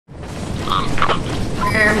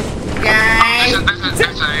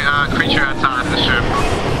got time in the ship.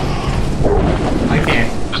 I can't.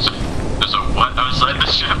 There's a what outside the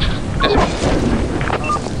ship?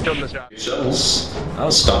 Killed the shop. Shells.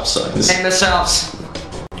 I'll stop signs. Hey, Miss House.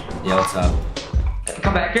 Yeah, what's up?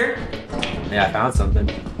 Come back here. Yeah, I found something.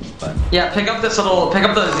 But Yeah, pick up this little, pick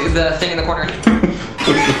up the thing in the corner.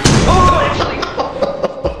 Oh, actually.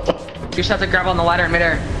 You just have to grab on the ladder in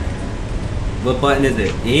midair. what button is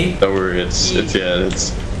it? E? Don't worry, it's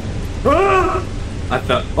I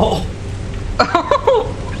felt. Oh.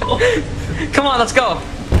 Come on, let's go.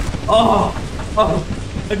 Oh.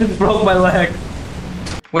 Oh. I just broke my leg.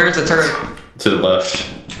 Where's the turret? to the left.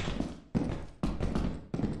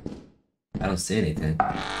 I don't see anything.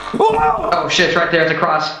 Oh shit, it's right there. It's a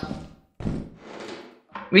cross.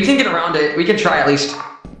 We can get around it. We can try at least.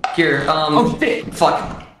 Here, Oh shit!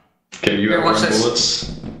 Fuck. Okay, you Here, have watch one this.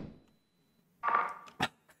 bullets.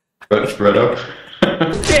 Redo.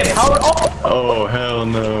 Shit! How? Oh! Oh hell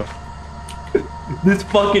no! This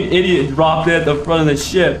fucking idiot dropped it at the front of the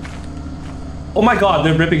ship. Oh my god,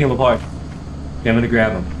 they're ripping him apart. Okay, I'm gonna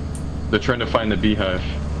grab him. They're trying to find the beehive.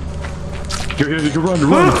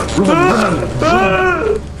 Run!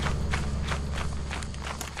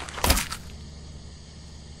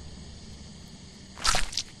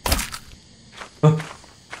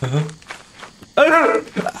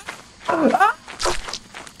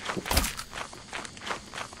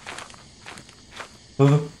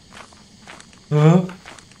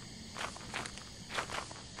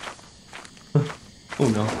 Oh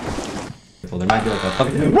no. Well, there might be like a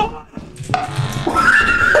fucking.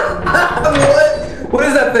 What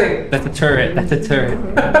is that thing? That's a turret. That's a turret.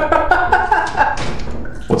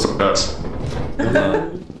 What's up, guys?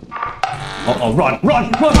 Oh, run!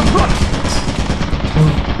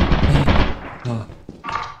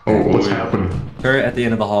 Oh, what's happening? Turret at the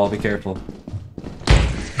end of the hall. Be careful.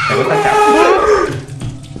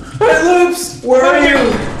 Red Loops! Where are you?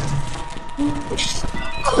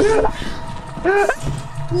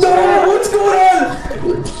 No! What's going on?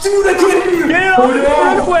 Dude, I can't hear you! Get out!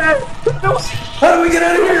 Run away! How do we get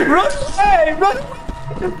out of here? Run away! Run away!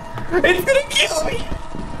 It's gonna kill me!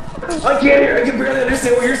 I can't hear. I can barely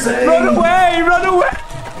understand what you're saying. Run away! Run away!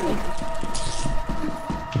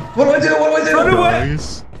 What do I do? What do I do? Run away!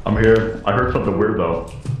 Guys, I'm here. I heard something weird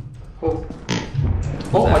though.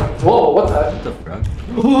 Oh my! Whoa! What the? What the fuck?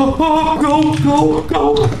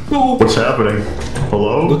 Go! What's happening?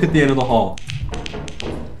 Hello? Look at the end of the hall.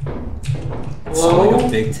 It's Whoa. like a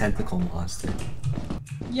big tentacle monster.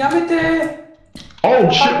 Yamete! Oh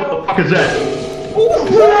shit, what the fuck is that?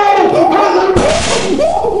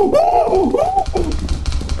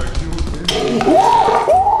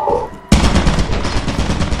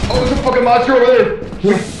 Oh, there's a fucking monster over there!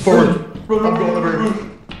 Forward. I'm going over here.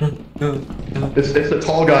 It's the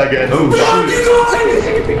tall guy again. Oh shit.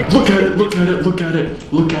 Look at it, look at it, look at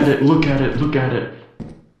it, look at it, look at it, look at it.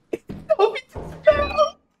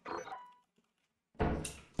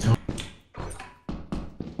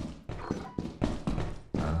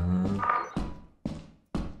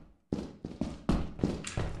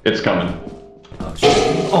 It's coming. Oh shit.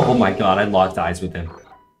 Oh my god, I locked eyes with him.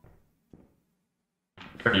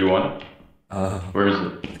 You want? Where is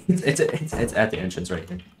it? It's at the entrance right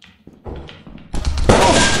here.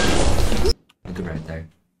 Look at right there.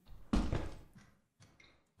 Look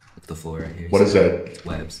at the floor right here. What is that? It's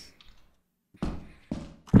webs.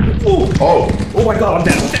 Oh! Oh my god,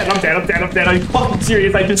 I'm dead. Are you fucking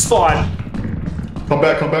serious? I just spawned. Come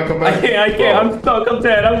back. I can't. I'm stuck. I'm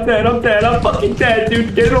dead. I'm fucking dead,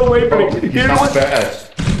 dude. Get it away from me. Get it Not away. fast.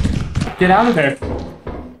 Get out of there.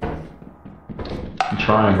 I'm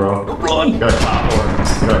trying, bro. Run. You gotta clap for him.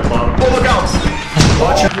 You gotta clap. Oh, look out!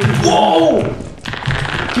 Watch it. Whoa!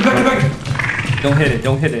 Get back. Don't hit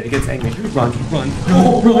it. It gets angry. Run.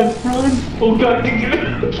 Oh, run. Oh god, get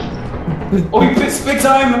it! Oh, he pissed big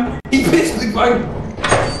time! He pissed big time!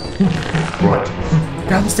 Right.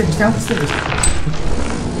 Down the stairs.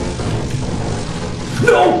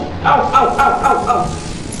 No! Ow!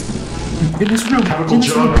 In this room. Chemical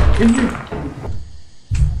jug. In here.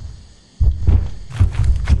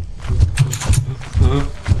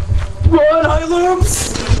 Run, high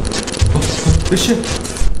loops! The shit.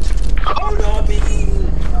 Oh no,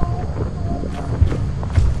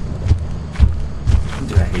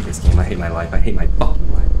 Dude, I hate this game. I hate my life. I hate my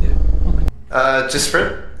fucking life, dude. Oh my Just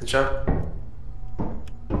sprint and jump.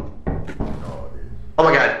 Oh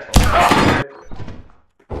my god.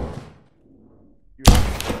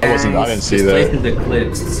 I didn't see This that. place is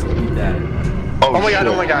eclipsed. Look at it. Oh my god,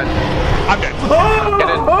 oh my god. I'm dead. Get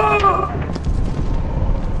in.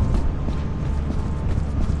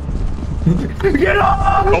 Get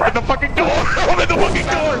off! Open the fucking door! Open the fucking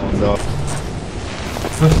door! No.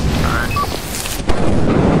 Alright.